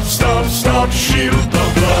 stop, stop, stop, shield the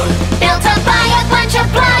blood. Built up by a bunch of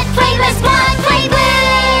blood platelets, blood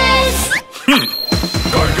platelets!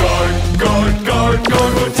 Guard, guard, guard, guard,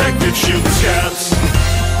 guard, protective shield the scabs.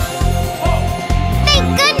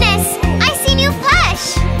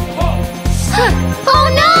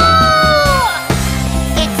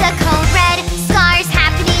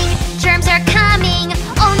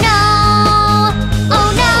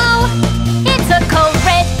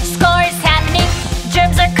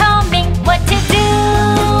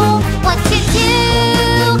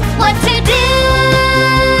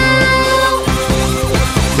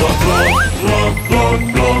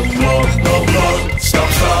 blood, blood, blood, the blood. Stop,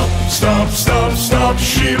 stop, stop, stop, stop,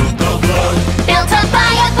 shield the blood. Built up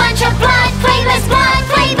by a bunch of blood, playlist, blood,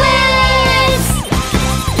 playlist.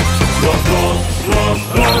 Blood, blood, blood,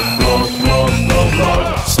 blood, blood, blood, the blood.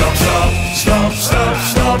 Stop, stop, stop, stop,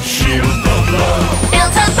 stop, shield the blood.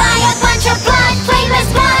 Built up by a bunch of blood,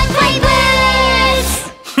 playlist, blood, playlist.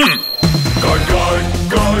 Guard, guard,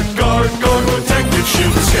 guard, guard, guard, protective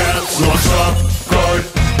shield the scabs. Lock, stop, guard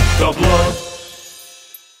the blood.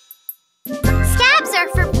 Scabs are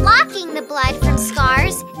for blocking the blood from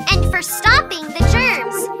scars and for stopping the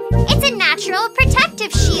germs. It's a natural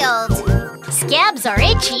protective shield. Scabs are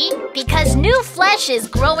itchy because new flesh is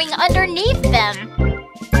growing underneath them.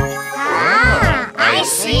 Ah, I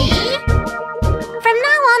see. From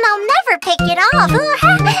now on, I'll never pick it off.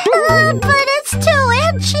 But it's too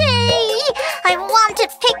itchy. I want to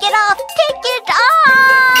pick it off. Pick it off.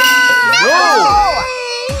 No!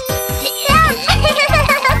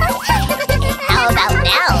 How about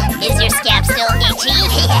now? Is your scab still itchy?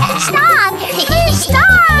 Stop!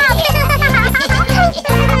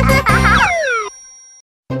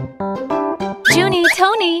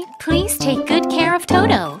 JunyTony, please take good care of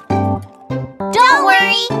Toto. Don't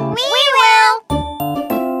worry, we will.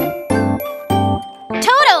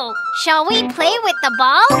 Toto, shall we play with the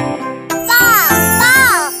ball?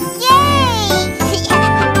 Ball! Yay!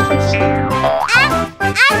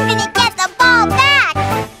 I'm gonna get the ball back.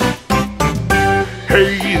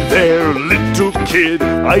 Hey there, little kid,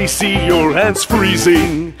 I see your hands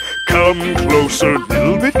freezing. Come closer,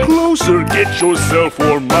 little bit closer, get yourself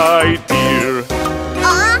warm, my dear.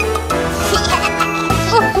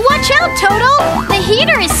 Watch out, Toto! The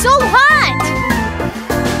heater is so hot!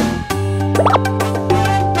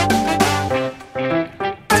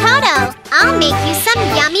 Toto, I'll make you some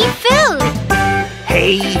yummy food.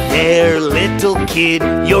 Hey there, little kid,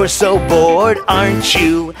 you're so bored, aren't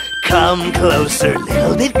you? Come closer,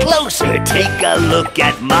 little bit closer, take a look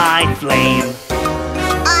at my flame.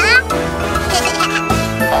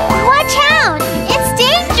 Watch out! It's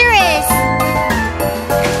dangerous!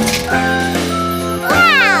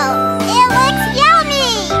 Wow! It looks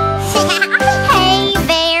yummy! Hey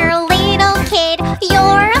there, little kid,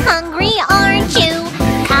 you're hungry, aren't you?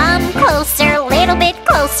 Come closer, little bit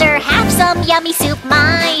closer, have some yummy soup,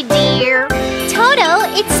 my dear. Toto,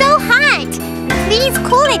 it's so hot! Please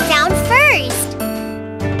cool it down first.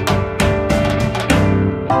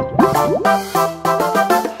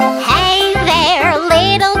 Hey there,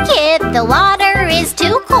 little kid, the water is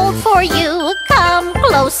too cold for you. Come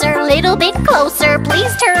closer, little bit closer,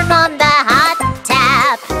 please turn on the hot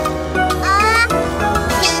tap.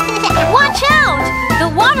 Watch out! The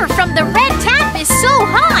water from the red tap is so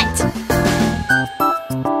hot!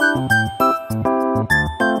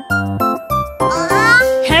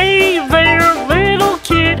 Hey there, little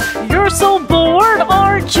kid, you're so bored,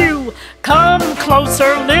 aren't you? Come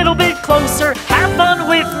closer, little bit closer, have fun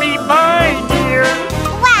with me, my dear.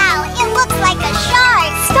 Wow, it looks like a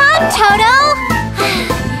shark. Stop, Toto!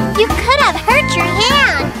 You could have hurt your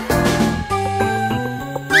hand.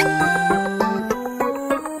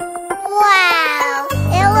 Wow,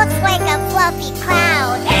 it looks like a fluffy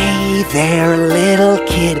cloud. Hey there, little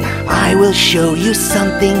kid, I will show you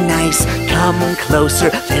something nice. Come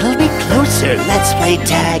closer, little bit closer, let's play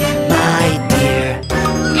tag, my dear.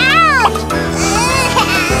 Ouch!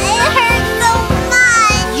 It hurts so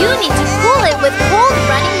much. You need to cool it with cold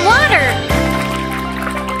running water.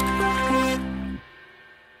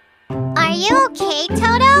 Are you okay,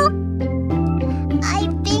 Toto? I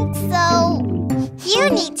think so. You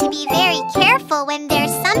need to be very careful when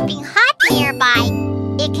there's something hot nearby.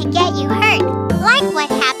 It could get you hurt, like what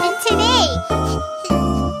happened today.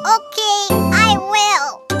 Okay, I will.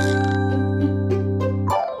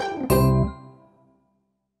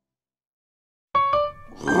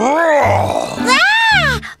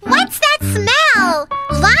 Ah! What's that smell?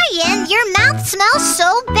 Lion, your mouth smells so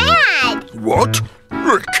bad. What?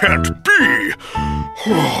 It can't be.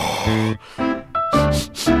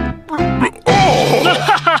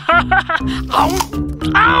 Ow!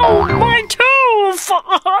 Ow! My tooth!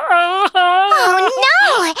 Oh no!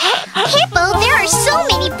 Hippo, there are so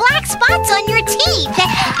many black spots on your teeth.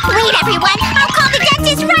 Wait, everyone! I'll call the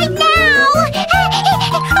dentist right now!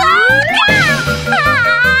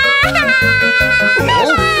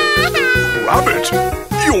 Rabbit,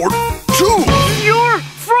 your tooth! Your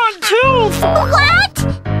front tooth! What?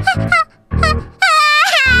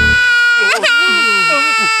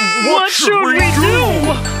 What should we do?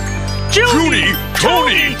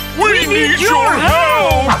 JunyTony, we need your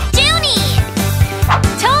help!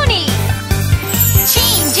 Tony!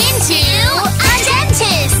 Change into a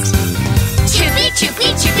dentist! Chubby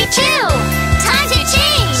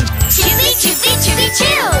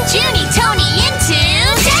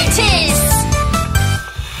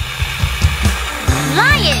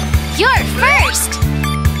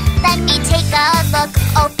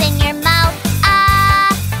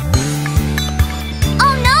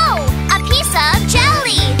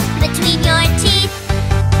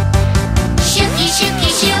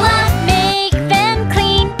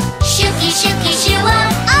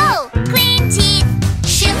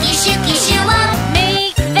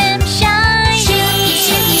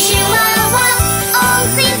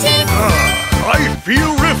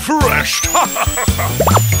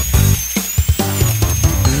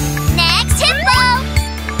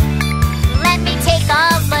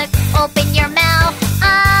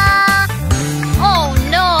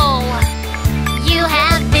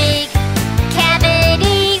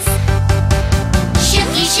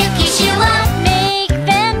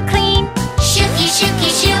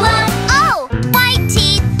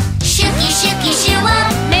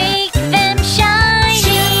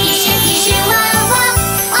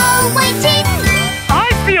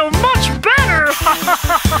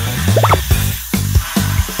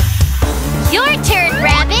Your turn,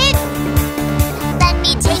 Rabbit. Let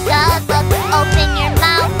me take a look. Open your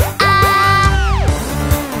mouth.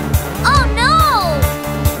 Oh no!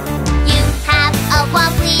 You have a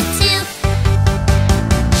wobbly tooth.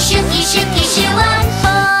 Shooky, shooky, shoo-on,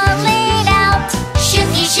 pull it out.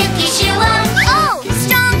 Shooky, shooky, shoo-on. Oh,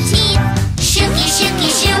 strong teeth. Shooky, shooky,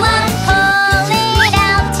 shoo-on, pull it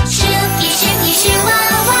out. Shooky, shooky,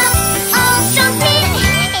 shoo-on, oh, strong teeth.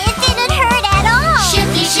 It didn't hurt at all.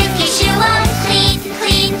 Shooky, shooky, shoo-on, clean,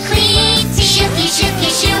 clean, clean teeth. Shooky, shooky,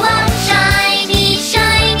 shoo-on, shiny,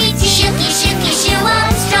 shiny teeth. Shooky, shooky,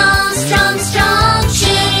 shoo-on, strong, strong, strong.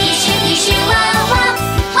 Shooky, shooky, shoo-on,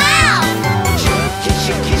 wow. Shooky,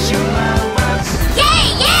 shooky, shoo-on, yay,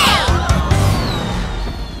 yay!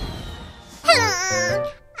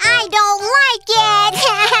 I don't like it.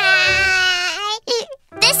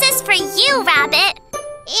 This is for you, Rabbit.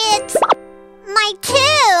 It's my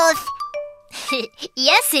tooth.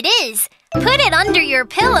 Yes, it is. Put it under your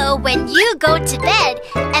pillow when you go to bed,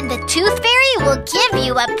 and the tooth fairy will give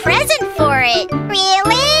you a present for it.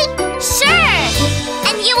 Really? Sure.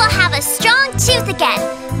 And you will have a strong tooth again.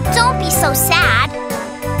 Don't be so sad.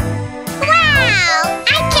 Wow!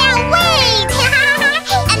 I can't wait!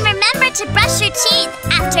 And remember to brush your teeth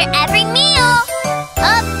after every meal.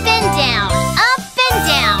 Up and down,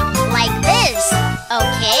 like this.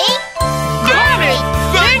 Okay? Got it!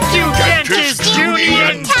 Thank you, Dentist Juny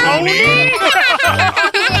and Tony!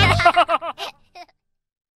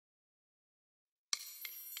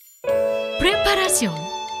 Preparación.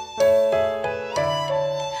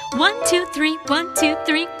 1, 2, 3, 1, 2,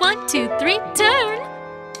 3, 1, 2, 3, turn!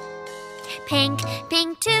 Pink,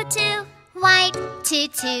 pink tutu, white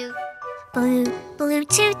tutu, blue, blue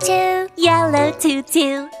tutu, yellow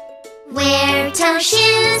tutu. Wear toe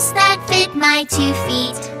shoes that fit my 2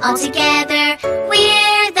 feet. All together,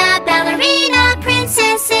 we're the Ballerina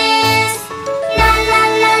Princesses. La la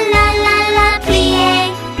la la la la,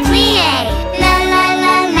 plie, plie. La la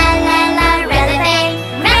la la la la, releve,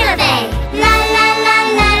 releve. La la la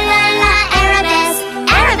la la la, arabesque,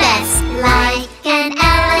 arabesque. Like an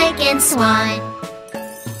elegant swan.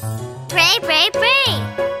 Bray, bray, bray.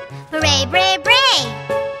 Bray, bray, bray.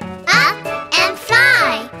 Up and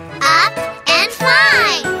fly. Up and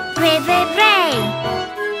fly. Bray, bray, bray.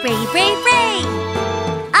 Bray, bray, bray.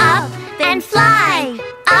 Up and fly.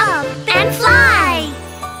 Up and fly.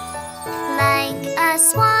 Like a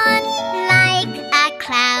swan, like a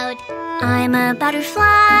cloud. I'm a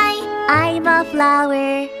butterfly. I'm a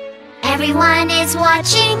flower. Everyone is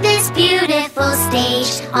watching this beautiful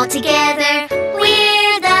stage. All together,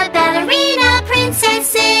 we're the Ballerina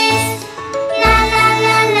Princesses. La la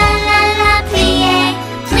la la la la, plie,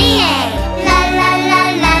 plie. La la la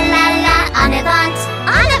la la la, en avant,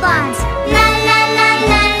 en avant. La la la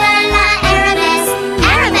la la la, arabesque,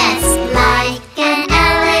 arabesque. Like an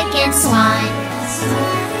elegant swan.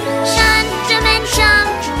 Changeman jump,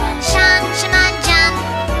 changeman jump.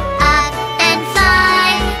 Up and fly,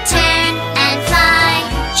 turn and fly.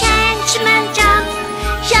 Changeman jump,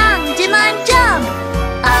 changeman jump.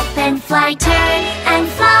 Up and fly, turn and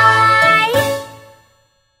fly.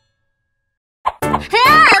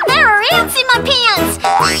 There are ants in my pants!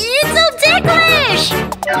 It's so ticklish!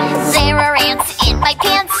 There are ants in my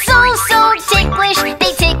pants, so ticklish.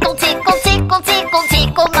 They tickle, tickle, tickle, tickle,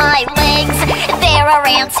 tickle my legs. There are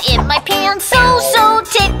ants in my pants, so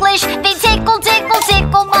ticklish. They tickle, tickle,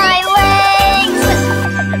 tickle my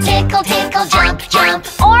legs. Tickle, tickle, jump, jump.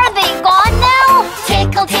 Are they gone now?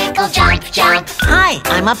 Tickle, tickle, jump, jump. Hi,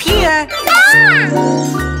 I'm up here.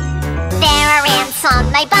 There are ants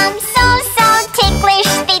on my bum, so ticklish.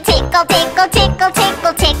 They tickle, tickle, tickle,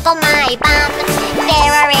 tickle, tickle my bum.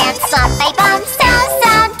 There are ants on my bum, so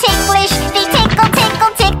ticklish. They tickle,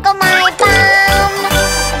 tickle, tickle my bum.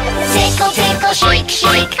 Tickle, tickle, shake,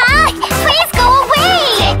 shake. Please go away.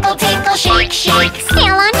 Tickle, tickle, shake, shake.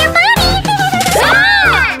 Still on your body.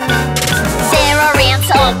 There are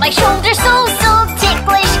ants on my shoulders, so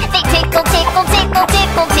ticklish. They tickle, tickle, tickle,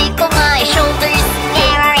 tickle, tickle my shoulders.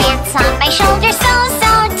 There are ants on my shoulders, so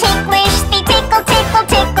ticklish. They tickle, tickle,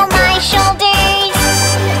 tickle my shoulders.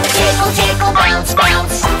 Tickle, tickle, bounce,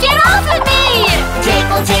 bounce. Get off of me!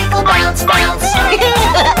 Tickle, tickle, bounce, bounce.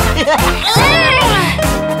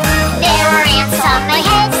 There are ants on my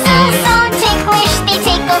head, so ticklish. They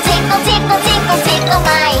tickle, tickle, tickle, tickle, tickle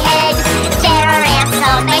my head. There are ants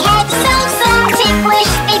on my head, so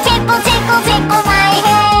ticklish. They tickle, tickle, tickle my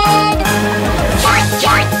head. Jump,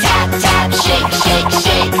 jump, tap, tap, shake, shake,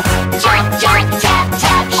 shake. Jump, jump, tap,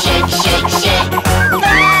 tap, shake, shake, shake.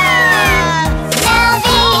 Now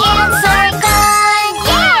the ants are gone,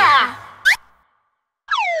 yeah!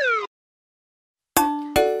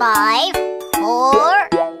 5, 4,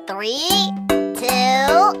 3, 2, 1.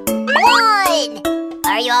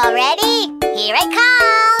 Are you all ready? Here I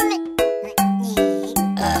come.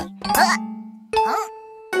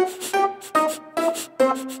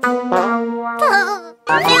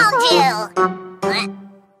 Found you.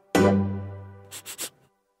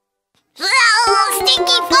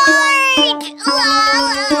 Stinky fart!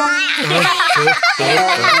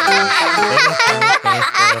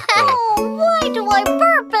 Why do I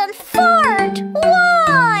burp and fart?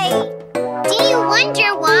 Why? Do you wonder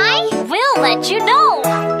why? We'll let you know.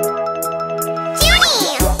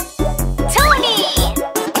 Juny! Tony!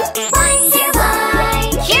 Wonder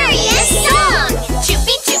why? Curious song!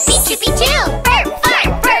 Choopy choopy choopy choo! Burp fart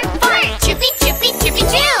burp fart! Choopy choopy choopy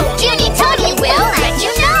choo! JunyTony will let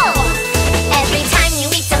you know. Every time you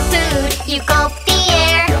eat some food, you gulp the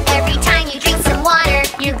air. Every time you drink some water,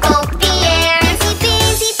 you gulp the air. Busy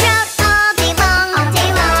busy sprout all day long, all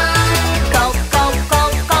day long. Gulp gulp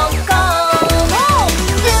gulp gulp gulp.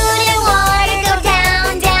 Food and water go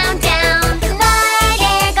down down down. Light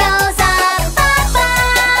air goes up up up.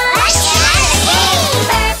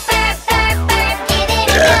 Burp burp burp burp, give it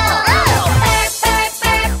a go. Burp burp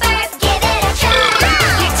burp burp, give it a try.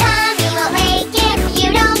 Your tummy will ache if you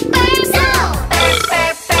don't burp. So burp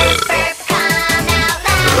burp burp burp, come out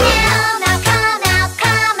loud now. Now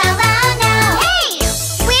come out loud now. Hey,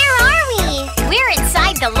 where are we? We're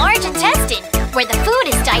inside the large intestine, where the food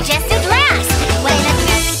is digested last. When the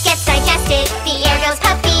food gets digested, the air goes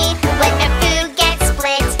puffy. When the food gets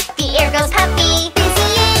split, the air goes puffy. Busy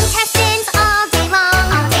intestines all day long,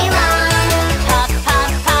 all day long. Puff,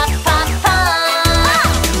 puff, puff, puff, puff.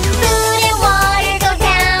 Food and water go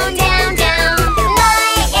down, down, down.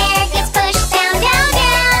 Light air gets pushed down, down,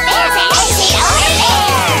 down. There's an exit over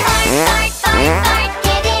there. Fart, fart, fart, fart,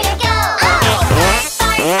 give it a go. Fart,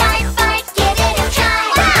 fart, fart, fart, give it a try.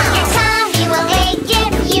 Your tummy will ache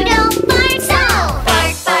if you don't fart. So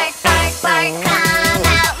fart, fart, fart, fart, come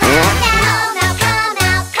out loud now.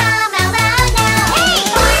 Now come out loud now. Hey,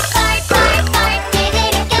 fart, fart, fart, fart, give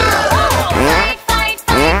it a go. Fart, fart,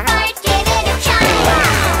 fart, fart, give it a try.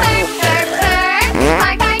 Burp, burp, burp,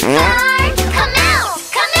 fart, fart, fart.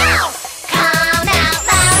 Come out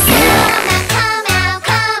loud now. Now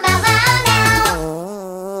come out loud now.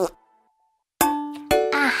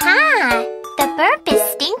 Aha! The burp is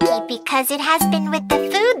stinky because it has been with the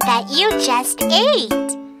food that you just ate.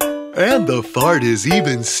 And the fart is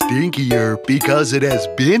even stinkier because it has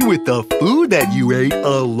been with the food that you ate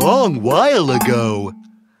a long while ago.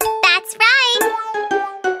 That's right.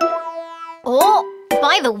 Oh,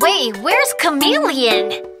 by the way, where's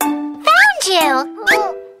Chameleon? Found you.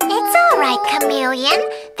 It's all right, Chameleon.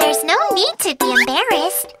 There's no need to be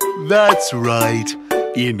embarrassed. That's right.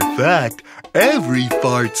 In fact, every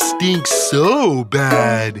fart stinks so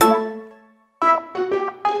bad.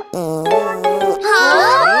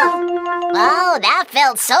 Oh, that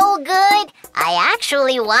felt so good. I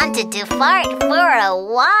actually wanted to fart for a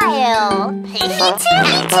while. Me too, me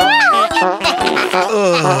too.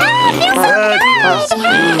 That was good.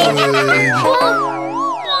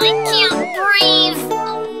 I can't breathe.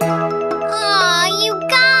 Aw, you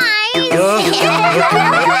guys.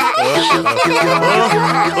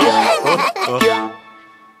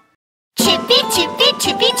 Chippy, chippy,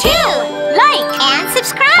 chippy, choo. Like and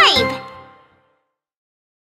subscribe.